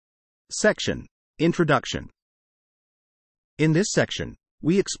Section: Introduction. In this section,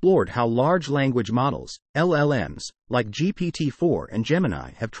 we explored how large language models, LLMs, like GPT-4 and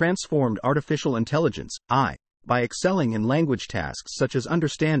Gemini have transformed artificial intelligence, AI, by excelling in language tasks such as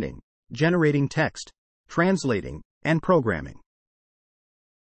understanding, generating text, translating, and programming.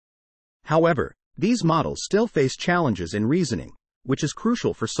 However, these models still face challenges in reasoning, which is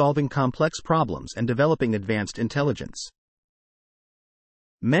crucial for solving complex problems and developing advanced intelligence.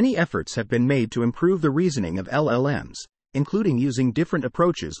 Many efforts have been made to improve the reasoning of LLMs, including using different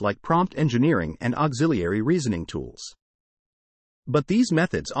approaches like prompt engineering and auxiliary reasoning tools. But these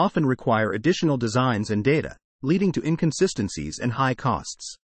methods often require additional designs and data, leading to inconsistencies and high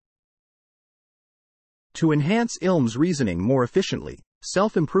costs. To enhance LLM's reasoning more efficiently,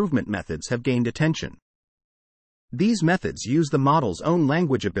 self-improvement methods have gained attention. These methods use the model's own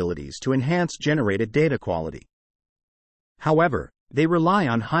language abilities to enhance generated data quality. However, they rely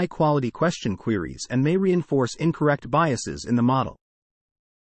on high-quality question queries and may reinforce incorrect biases in the model.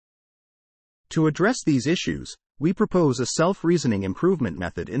 To address these issues, we propose a self-reasoning improvement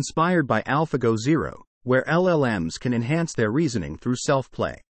method inspired by AlphaGo Zero, where LLMs can enhance their reasoning through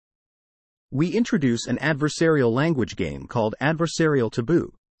self-play. We introduce an adversarial language game called Adversarial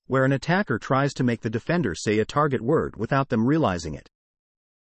Taboo, where an attacker tries to make the defender say a target word without them realizing it.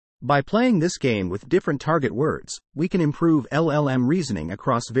 By playing this game with different target words, we can improve LLM reasoning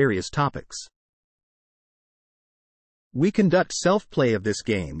across various topics. We conduct self-play of this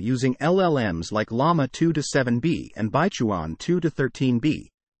game using LLMs like Llama 2-7b and Baichuan 2-13b,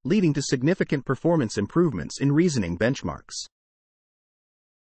 leading to significant performance improvements in reasoning benchmarks.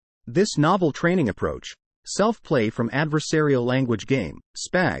 This novel training approach, self-play from Adversarial Language Game,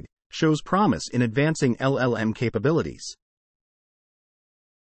 SPAG, shows promise in advancing LLM capabilities.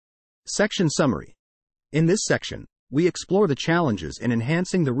 Section Summary. In this section, we explore the challenges in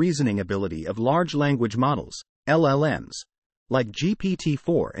enhancing the reasoning ability of large language models, LLMs, like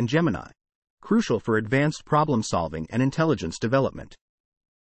GPT-4 and Gemini, crucial for advanced problem-solving and intelligence development.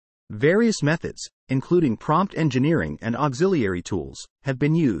 Various methods, including prompt engineering and auxiliary tools, have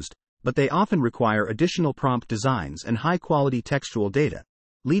been used, but they often require additional prompt designs and high-quality textual data,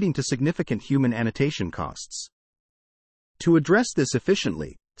 leading to significant human annotation costs. To address this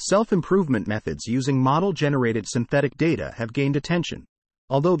efficiently, self-improvement methods using model-generated synthetic data have gained attention,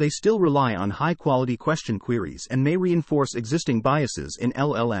 although they still rely on high-quality question queries and may reinforce existing biases in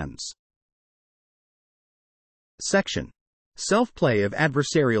LLMs. Section: Self-play of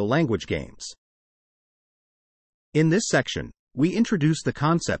adversarial language games. In this section, we introduce the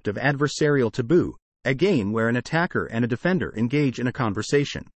concept of adversarial taboo, a game where an attacker and a defender engage in a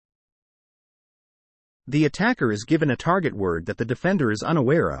conversation. The attacker is given a target word that the defender is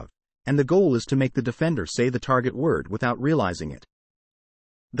unaware of, and the goal is to make the defender say the target word without realizing it.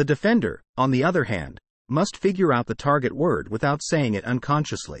 The defender, on the other hand, must figure out the target word without saying it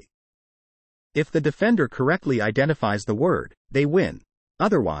unconsciously. If the defender correctly identifies the word, they win.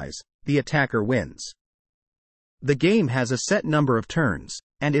 Otherwise, the attacker wins. The game has a set number of turns,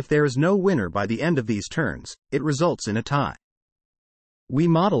 and if there is no winner by the end of these turns, it results in a tie. We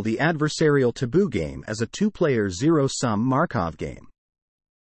model the adversarial taboo game as a two-player zero-sum Markov game.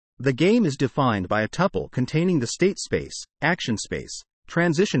 The game is defined by a tuple containing the state space, action space,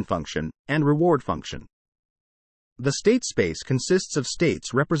 transition function, and reward function. The state space consists of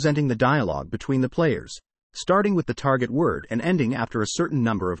states representing the dialogue between the players, starting with the target word and ending after a certain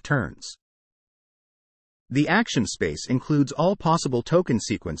number of turns. The action space includes all possible token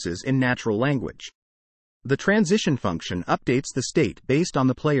sequences in natural language. The transition function updates the state based on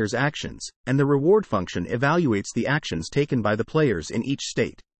the player's actions, and the reward function evaluates the actions taken by the players in each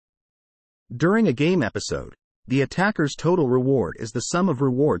state. During a game episode, the attacker's total reward is the sum of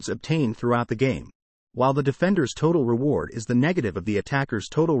rewards obtained throughout the game, while the defender's total reward is the negative of the attacker's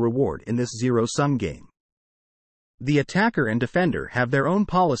total reward in this zero-sum game. The attacker and defender have their own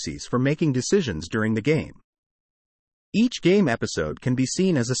policies for making decisions during the game. Each game episode can be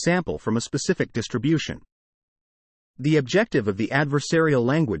seen as a sample from a specific distribution. The objective of the adversarial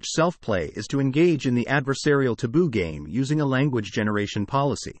language self-play is to engage in the adversarial taboo game using a language generation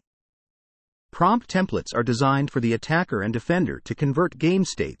policy. Prompt templates are designed for the attacker and defender to convert game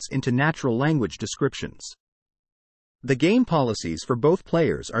states into natural language descriptions. The game policies for both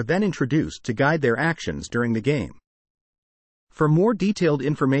players are then introduced to guide their actions during the game. For more detailed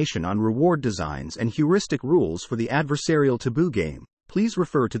information on reward designs and heuristic rules for the adversarial taboo game, please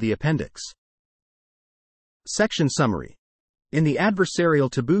refer to the appendix. Section Summary. In the adversarial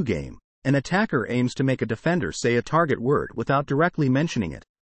taboo game, an attacker aims to make a defender say a target word without directly mentioning it,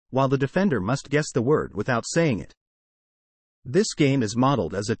 while the defender must guess the word without saying it. This game is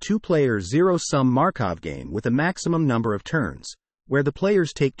modeled as a two-player zero-sum Markov game with a maximum number of turns, where the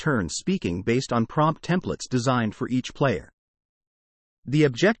players take turns speaking based on prompt templates designed for each player. The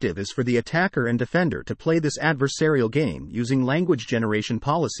objective is for the attacker and defender to play this adversarial game using language generation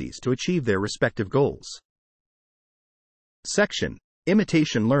policies to achieve their respective goals. Section: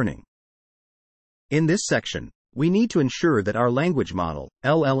 Imitation Learning. In this section, we need to ensure that our language model,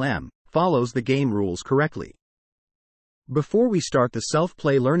 LLM, follows the game rules correctly. Before we start the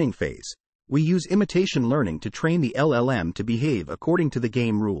self-play learning phase, we use imitation learning to train the LLM to behave according to the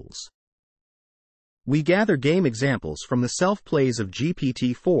game rules. We gather game examples from the self-plays of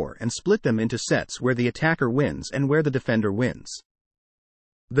GPT-4 and split them into sets where the attacker wins and where the defender wins.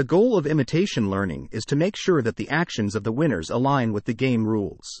 The goal of imitation learning is to make sure that the actions of the winners align with the game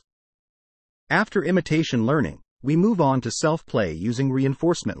rules. After imitation learning, we move on to self-play using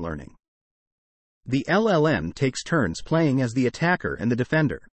reinforcement learning. The LLM takes turns playing as the attacker and the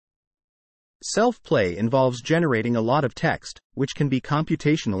defender. Self-play involves generating a lot of text, which can be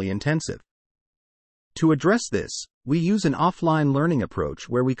computationally intensive. To address this, we use an offline learning approach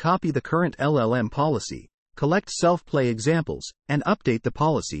where we copy the current LLM policy, collect self-play examples, and update the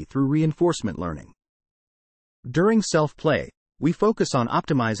policy through reinforcement learning. During self-play, we focus on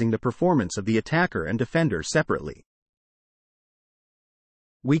optimizing the performance of the attacker and defender separately.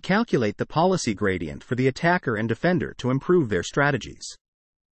 We calculate the policy gradient for the attacker and defender to improve their strategies.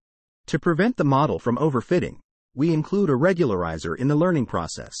 To prevent the model from overfitting, we include a regularizer in the learning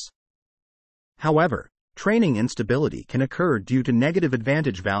process. However, training instability can occur due to negative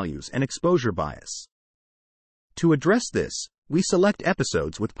advantage values and exposure bias. To address this, we select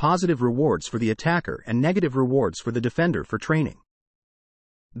episodes with positive rewards for the attacker and negative rewards for the defender for training.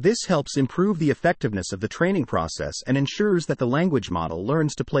 This helps improve the effectiveness of the training process and ensures that the language model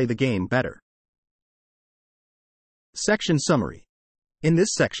learns to play the game better. Section Summary. In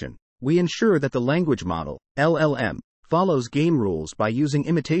this section, we ensure that the language model, LLM, follows game rules by using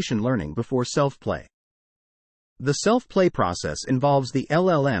imitation learning before self-play. The self-play process involves the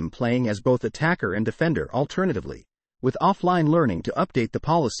LLM playing as both attacker and defender alternatively, with offline learning to update the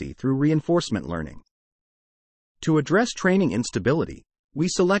policy through reinforcement learning. To address training instability, we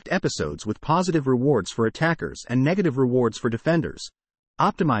select episodes with positive rewards for attackers and negative rewards for defenders,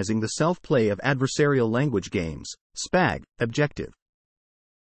 optimizing the self-play of adversarial language games, SPAG, objective.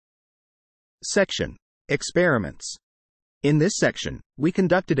 Section: Experiments. In this section, we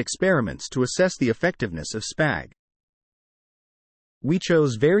conducted experiments to assess the effectiveness of SPAG. We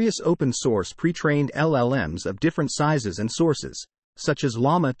chose various open-source pre-trained LLMs of different sizes and sources, such as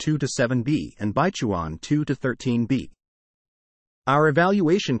Llama 2-7b and Baichuan 2-13b. Our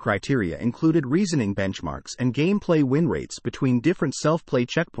evaluation criteria included reasoning benchmarks and gameplay win rates between different self-play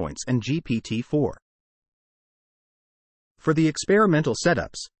checkpoints and GPT-4. For the experimental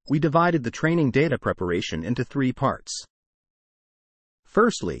setups, we divided the training data preparation into 3 parts.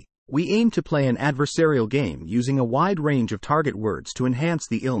 Firstly, we aimed to play an adversarial game using a wide range of target words to enhance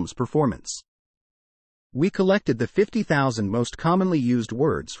the LLM's performance. We collected the 50,000 most commonly used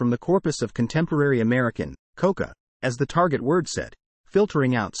words from the corpus of contemporary American, COCA, as the target word set,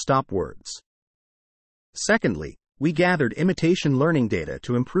 filtering out stop words. Secondly, we gathered imitation learning data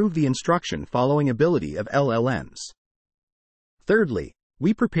to improve the instruction following ability of LLMs. Thirdly,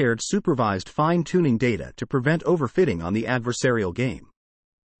 we prepared supervised fine-tuning data to prevent overfitting on the adversarial game.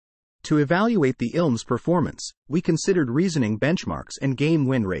 To evaluate the LLM's performance, we considered reasoning benchmarks and game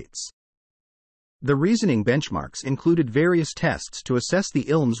win rates. The reasoning benchmarks included various tests to assess the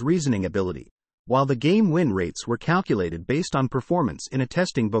LLM's reasoning ability, while the game win rates were calculated based on performance in a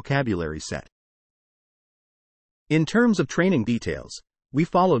testing vocabulary set. In terms of training details, we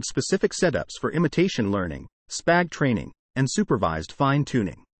followed specific setups for imitation learning, SPAG training, and supervised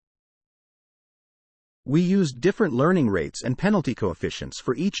fine-tuning. We used different learning rates and penalty coefficients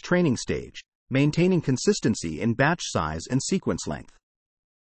for each training stage, maintaining consistency in batch size and sequence length.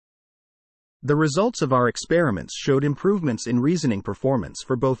 The results of our experiments showed improvements in reasoning performance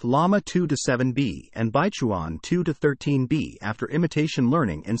for both Llama 2-7b and Baichuan 2-13b after imitation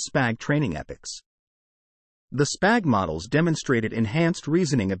learning and SPAG training epochs. The SPAG models demonstrated enhanced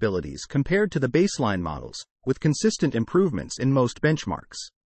reasoning abilities compared to the baseline models, with consistent improvements in most benchmarks.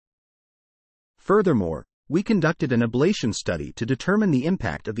 Furthermore, we conducted an ablation study to determine the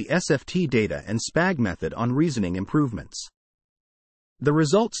impact of the SFT data and SPAG method on reasoning improvements. The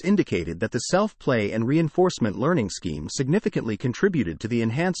results indicated that the self-play and reinforcement learning scheme significantly contributed to the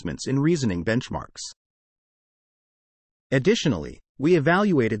enhancements in reasoning benchmarks. Additionally, we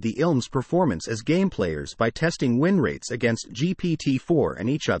evaluated the LLM's performance as game players by testing win rates against GPT-4 and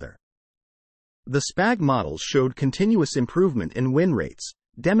each other. The SPAG models showed continuous improvement in win rates,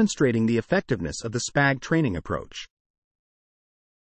 demonstrating the effectiveness of the SPAG training approach.